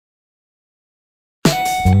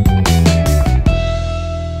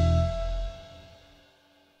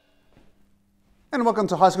And welcome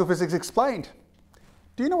to High School Physics Explained.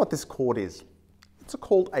 Do you know what this cord is? It's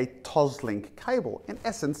called a Toslink cable. In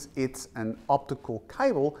essence, it's an optical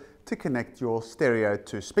cable to connect your stereo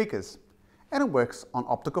to speakers. And it works on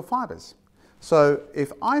optical fibers. So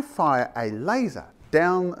if I fire a laser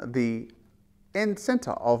down the end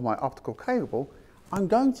center of my optical cable, I'm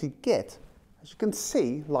going to get, as you can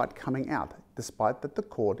see, light coming out, despite that the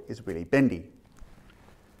cord is really bendy.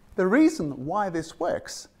 The reason why this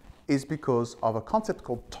works is because of a concept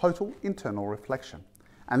called total internal reflection.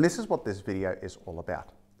 And this is what this video is all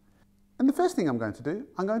about. And the first thing I'm going to do,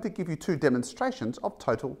 I'm going to give you two demonstrations of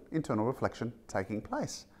total internal reflection taking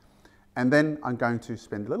place. And then I'm going to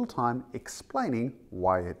spend a little time explaining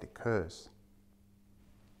why it occurs.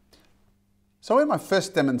 So in my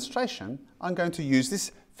first demonstration, I'm going to use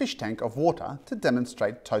this fish tank of water to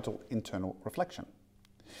demonstrate total internal reflection.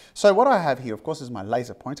 So what I have here, of course, is my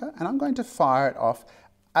laser pointer, and I'm going to fire it off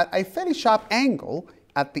at a fairly sharp angle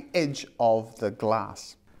at the edge of the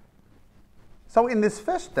glass. So in this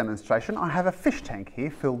first demonstration, I have a fish tank here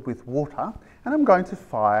filled with water, and I'm going to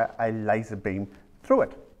fire a laser beam through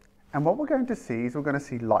it. And what we're going to see is we're going to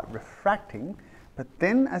see light refracting, but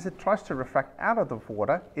then as it tries to refract out of the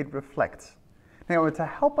water, it reflects. Now, to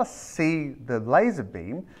help us see the laser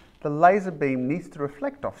beam needs to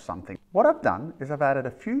reflect off something. What I've done is I've added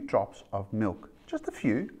a few drops of milk, just a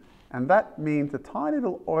few, and that means the tiny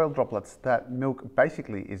little oil droplets that milk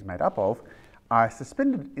basically is made up of are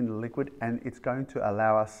suspended in the liquid, and it's going to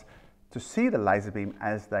allow us to see the laser beam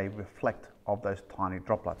as they reflect off those tiny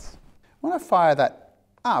droplets. When I fire that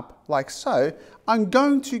up like so, I'm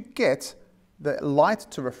going to get the light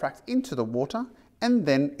to refract into the water, and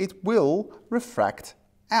then it will refract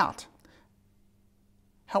out.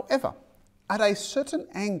 However, at a certain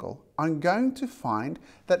angle, I'm going to find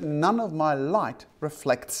that none of my light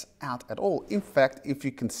reflects out at all. In fact, if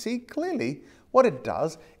you can see clearly what it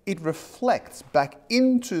does, it reflects back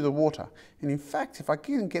into the water. And in fact, if I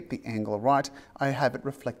can get the angle right, I have it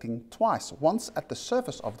reflecting twice, once at the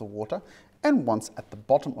surface of the water and once at the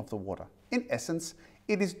bottom of the water. In essence,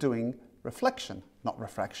 it is doing reflection, not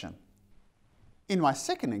refraction. In my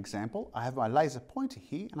second example, I have my laser pointer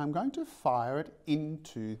here, and I'm going to fire it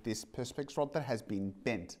into this perspex rod that has been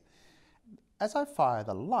bent. As I fire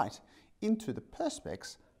the light into the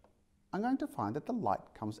perspex, I'm going to find that the light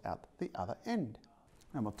comes out the other end.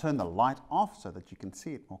 And we'll turn the light off so that you can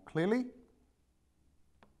see it more clearly.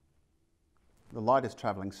 The light is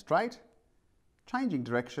traveling straight, changing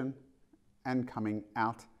direction, and coming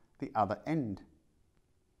out the other end.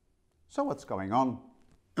 So what's going on?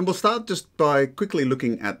 And we'll start just by quickly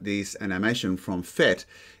looking at this animation from FET,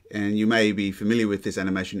 and you may be familiar with this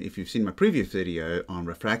animation if you've seen my previous video on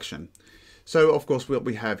refraction. So of course what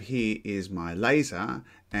we have here is my laser,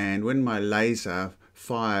 and when my laser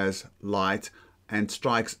fires light and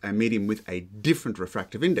strikes a medium with a different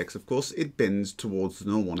refractive index, of course it bends towards the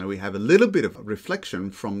normal. Now we have a little bit of reflection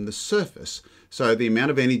from the surface, so the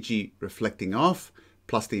amount of energy reflecting off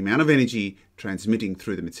plus the amount of energy transmitting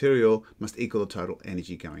through the material must equal the total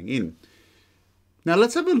energy going in. Now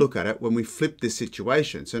let's have a look at it when we flip this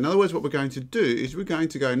situation. So in other words, what we're going to do is we're going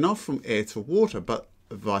to go not from air to water, but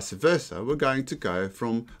vice versa. We're going to go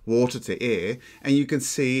from water to air, and you can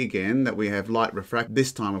see again that we have light refract.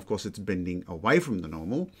 This time, of course, it's bending away from the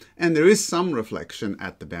normal, and there is some reflection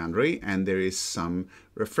at the boundary, and there is some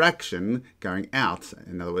refraction going out.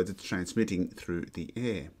 In other words, it's transmitting through the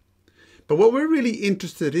air. But what we're really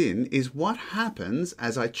interested in is what happens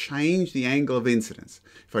as I change the angle of incidence.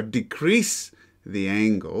 If I decrease the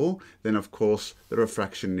angle, then of course the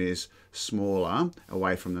refraction is smaller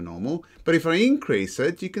away from the normal. But if I increase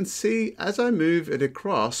it, you can see as I move it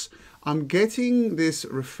across, I'm getting this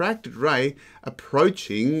refracted ray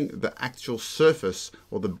approaching the actual surface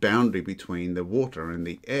or the boundary between the water and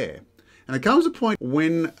the air. And there comes a point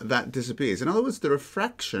when that disappears. In other words, the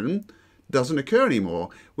refraction doesn't occur anymore.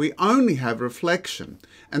 We only have reflection.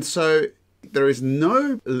 And so there is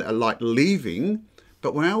no light leaving,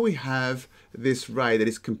 but now we have this ray that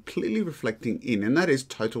is completely reflecting in, and that is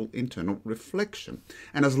total internal reflection.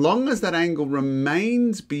 And as long as that angle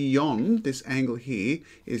remains beyond, this angle here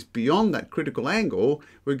is beyond that critical angle,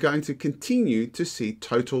 we're going to continue to see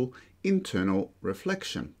total internal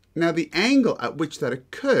reflection. Now the angle at which that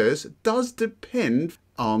occurs does depend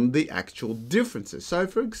on the actual differences. So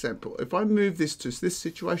for example, if I move this to this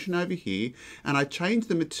situation over here and I change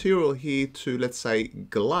the material here to, let's say,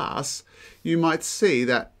 glass, you might see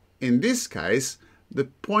that in this case, the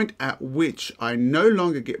point at which I no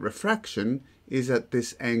longer get refraction is at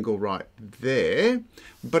this angle right there.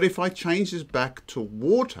 But if I change this back to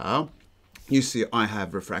water, you see I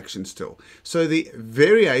have refraction still. So the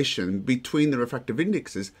variation between the refractive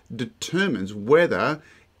indexes determines whether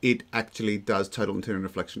it actually does total internal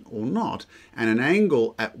reflection or not, and an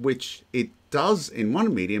angle at which it does in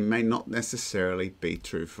one medium may not necessarily be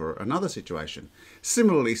true for another situation.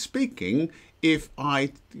 Similarly speaking, if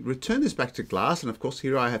I return this back to glass, and of course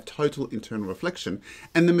here I have total internal reflection,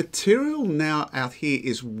 and the material now out here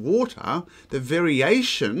is water, the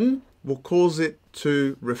variation will cause it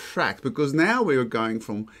to refract, because now we are going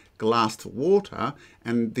from glass to water,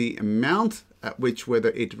 and the amount at which whether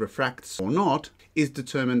it refracts or not is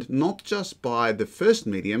determined not just by the first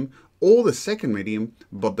medium or the second medium,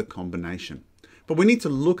 but the combination. But we need to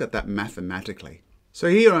look at that mathematically. So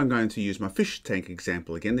here I'm going to use my fish tank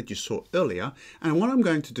example again that you saw earlier, and what I'm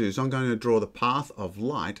going to do is I'm going to draw the path of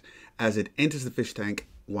light as it enters the fish tank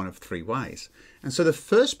one of three ways. And so the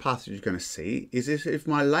first path that you're going to see is if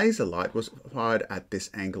my laser light was fired at this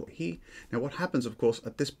angle here. Now what happens, of course,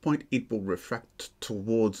 at this point it will refract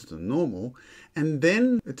towards the normal, and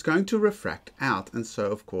then it's going to refract out, and so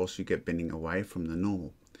of course you get bending away from the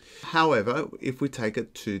normal. However, if we take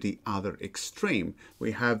it to the other extreme,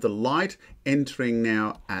 we have the light entering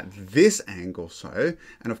now at this angle, so,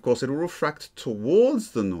 and of course it will refract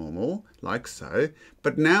towards the normal, like so,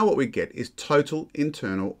 but now what we get is total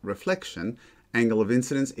internal reflection. Angle of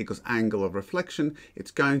incidence equals angle of reflection. It's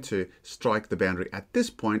going to strike the boundary at this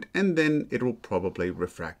point, and then it will probably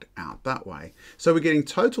refract out that way. So we're getting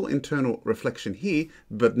total internal reflection here,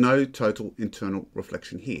 but no total internal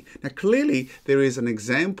reflection here. Now clearly there is an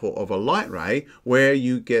example of a light ray where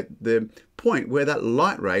you get the point where that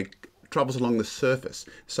light ray travels along the surface.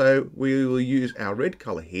 So we will use our red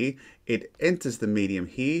color here. It enters the medium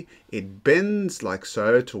here, it bends like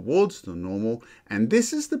so towards the normal, and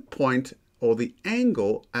this is the point or the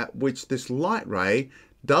angle at which this light ray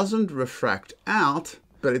doesn't refract out,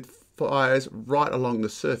 but it fires right along the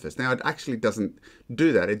surface. Now it actually doesn't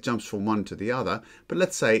do that, it jumps from one to the other, but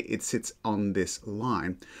let's say it sits on this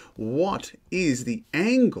line. What is the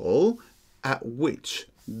angle at which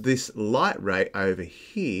this light ray over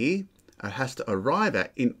here has to arrive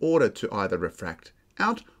at in order to either refract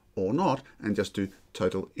out or not, and just do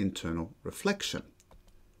total internal reflection?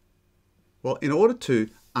 Well, in order to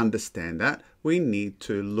understand that, we need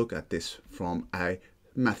to look at this from a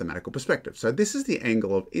mathematical perspective. So this is the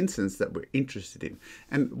angle of incidence that we're interested in.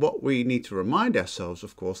 And what we need to remind ourselves,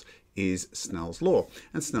 of course, is Snell's law.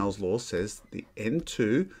 And Snell's law says the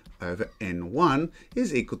N2 over N1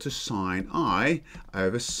 is equal to sine I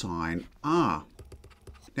over sine R.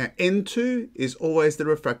 Now, N2 is always the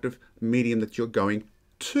refractive medium that you're going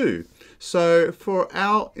to. So for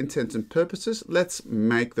our intents and purposes, let's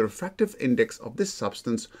make the refractive index of this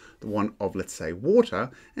substance the one of, let's say,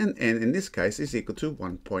 water, and N in this case is equal to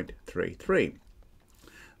 1.33.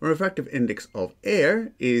 The refractive index of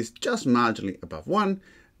air is just marginally above 1.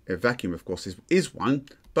 A vacuum, of course, is 1,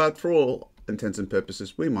 but for all intents and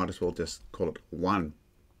purposes, we might as well just call it 1.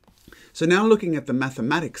 So now looking at the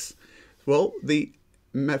mathematics, well, the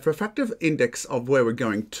refractive index of where we're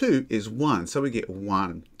going to is 1. So we get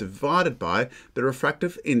 1 divided by the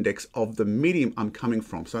refractive index of the medium I'm coming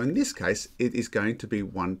from. So in this case, it is going to be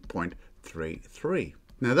 1.33.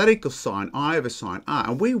 Now that equals sine I over sine R,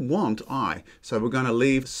 and we want I. So we're going to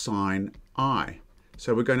leave sine I.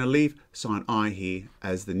 So we're going to leave sine I here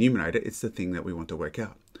as the numerator. It's the thing that we want to work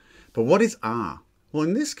out. But what is R? Well,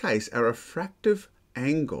 in this case, our refractive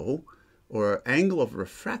angle, or angle of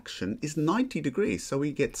refraction, is 90 degrees. So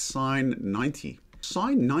we get sine 90.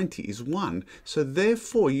 Sine 90 is 1. So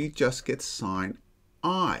therefore you just get sine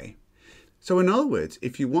I. So in other words,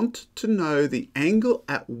 if you want to know the angle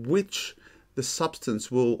at which the substance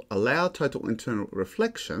will allow total internal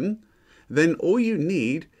reflection, then all you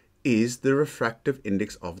need is the refractive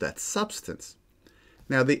index of that substance.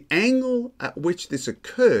 Now the angle at which this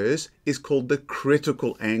occurs is called the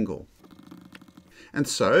critical angle. And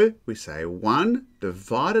so we say 1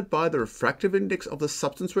 divided by the refractive index of the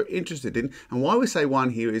substance we're interested in. And why we say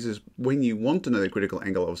 1 here is when you want to know the critical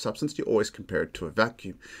angle of a substance, you always compare it to a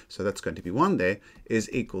vacuum. So that's going to be 1 there, is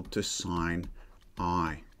equal to sine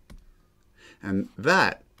I. And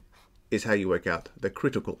that is how you work out the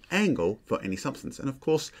critical angle for any substance. And of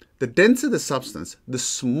course, the denser the substance, the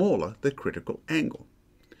smaller the critical angle.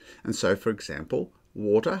 And so, for example,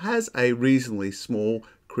 water has a reasonably small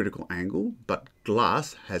critical angle, but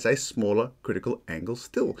glass has a smaller critical angle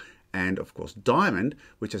still. And of course, diamond,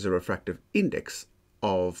 which has a refractive index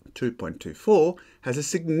of 2.24, has a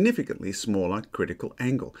significantly smaller critical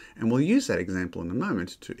angle. And we'll use that example in a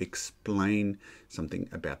moment to explain something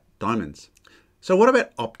about diamonds. So what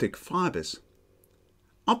about optic fibers?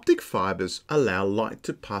 Optic fibers allow light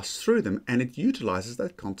to pass through them, and it utilizes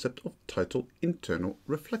that concept of total internal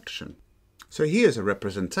reflection. So here's a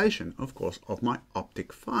representation, of course, of my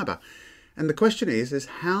optic fiber. And the question is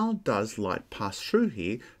how does light pass through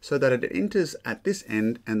here so that it enters at this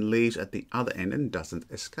end and leaves at the other end and doesn't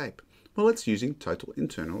escape? Well, it's using total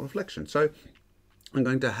internal reflection. So I'm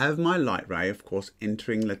going to have my light ray, of course,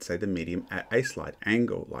 entering, let's say, the medium at a slight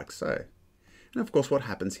angle, like so. And of course, what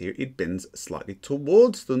happens here, it bends slightly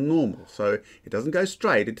towards the normal. So it doesn't go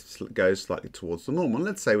straight, it goes slightly towards the normal.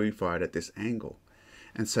 Let's say we fire it at this angle.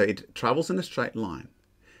 And so it travels in a straight line.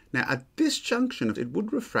 Now at this junction, it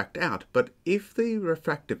would refract out, but if the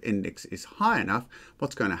refractive index is high enough,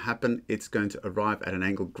 what's going to happen, it's going to arrive at an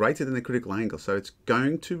angle greater than the critical angle. So it's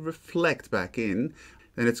going to reflect back in,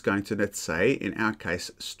 then it's going to, let's say, in our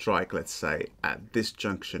case, strike, let's say, at this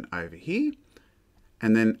junction over here.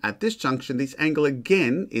 And then at this junction, this angle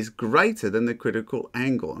again is greater than the critical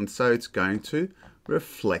angle. And so it's going to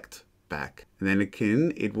reflect back. And then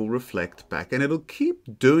again, it will reflect back. And it'll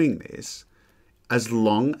keep doing this as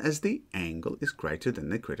long as the angle is greater than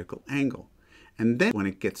the critical angle. And then when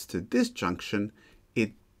it gets to this junction,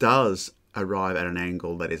 it does arrive at an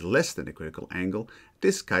angle that is less than the critical angle. In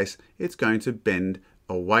this case, it's going to bend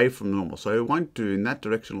away from normal. So it won't do in that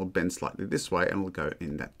direction, it'll bend slightly this way and it'll go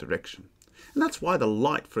in that direction. And that's why the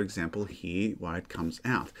light, for example, here, why it comes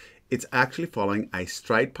out. It's actually following a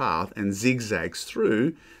straight path and zigzags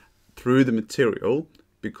through the material,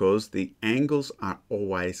 because the angles are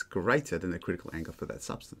always greater than the critical angle for that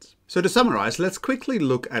substance. So to summarize, let's quickly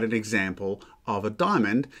look at an example of a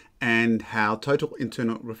diamond and how total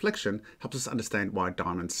internal reflection helps us understand why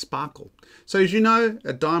diamonds sparkle. So as you know,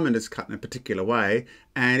 a diamond is cut in a particular way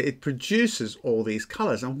and it produces all these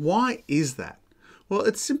colors. And why is that? Well,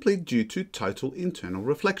 it's simply due to total internal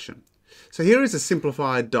reflection. So here is a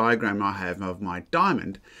simplified diagram I have of my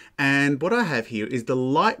diamond, and what I have here is the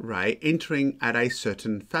light ray entering at a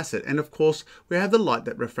certain facet, and of course we have the light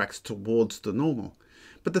that refracts towards the normal.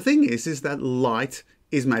 But the thing is that light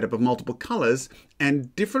is made up of multiple colors,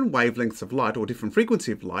 and different wavelengths of light or different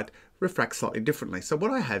frequency of light refract slightly differently. So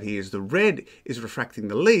what I have here is the red is refracting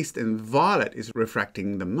the least and violet is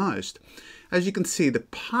refracting the most. As you can see, the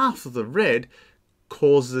path of the red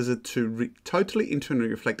causes it to totally internally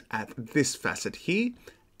reflect at this facet here,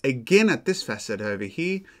 again at this facet over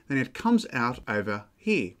here, then it comes out over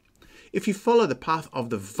here. If you follow the path of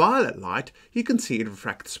the violet light, you can see it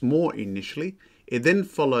refracts more initially. It then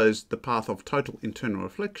follows the path of total internal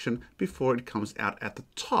reflection before it comes out at the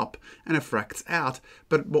top and refracts out.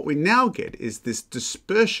 But what we now get is this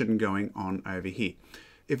dispersion going on over here.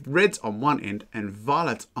 If red's on one end and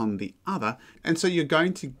violet's on the other, and so you're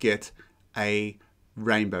going to get a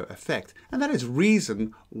rainbow effect, and that is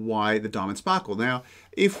reason why the diamonds sparkle. Now,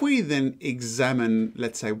 if we then examine,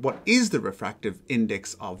 let's say, what is the refractive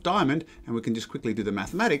index of diamond, and we can just quickly do the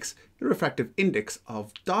mathematics, the refractive index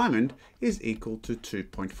of diamond is equal to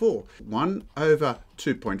 2.4. 1 over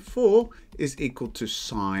 2.4 is equal to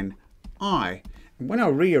sine I. And when I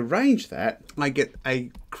rearrange that, I get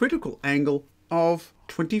a critical angle of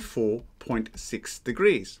 24.6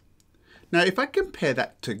 degrees. Now, if I compare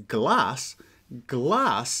that to glass,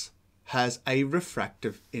 glass has a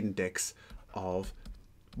refractive index of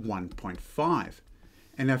 1.5.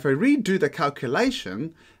 And if I redo the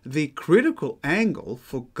calculation, the critical angle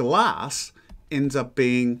for glass ends up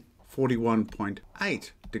being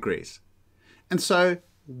 41.8 degrees. And so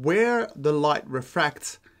where the light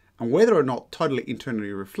refracts and whether or not totally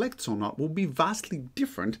internally reflects or not will be vastly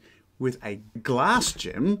different with a glass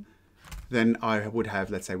gem than I would have,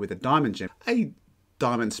 let's say, with a diamond gem. A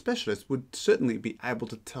diamond specialist would certainly be able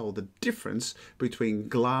to tell the difference between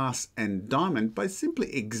glass and diamond by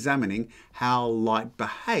simply examining how light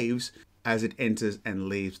behaves as it enters and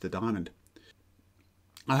leaves the diamond.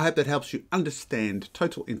 I hope that helps you understand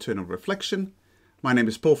total internal reflection. My name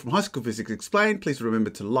is Paul from High School Physics Explained. Please remember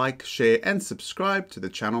to like, share and subscribe to the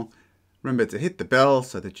channel. Remember to hit the bell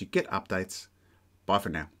so that you get updates. Bye for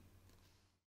now.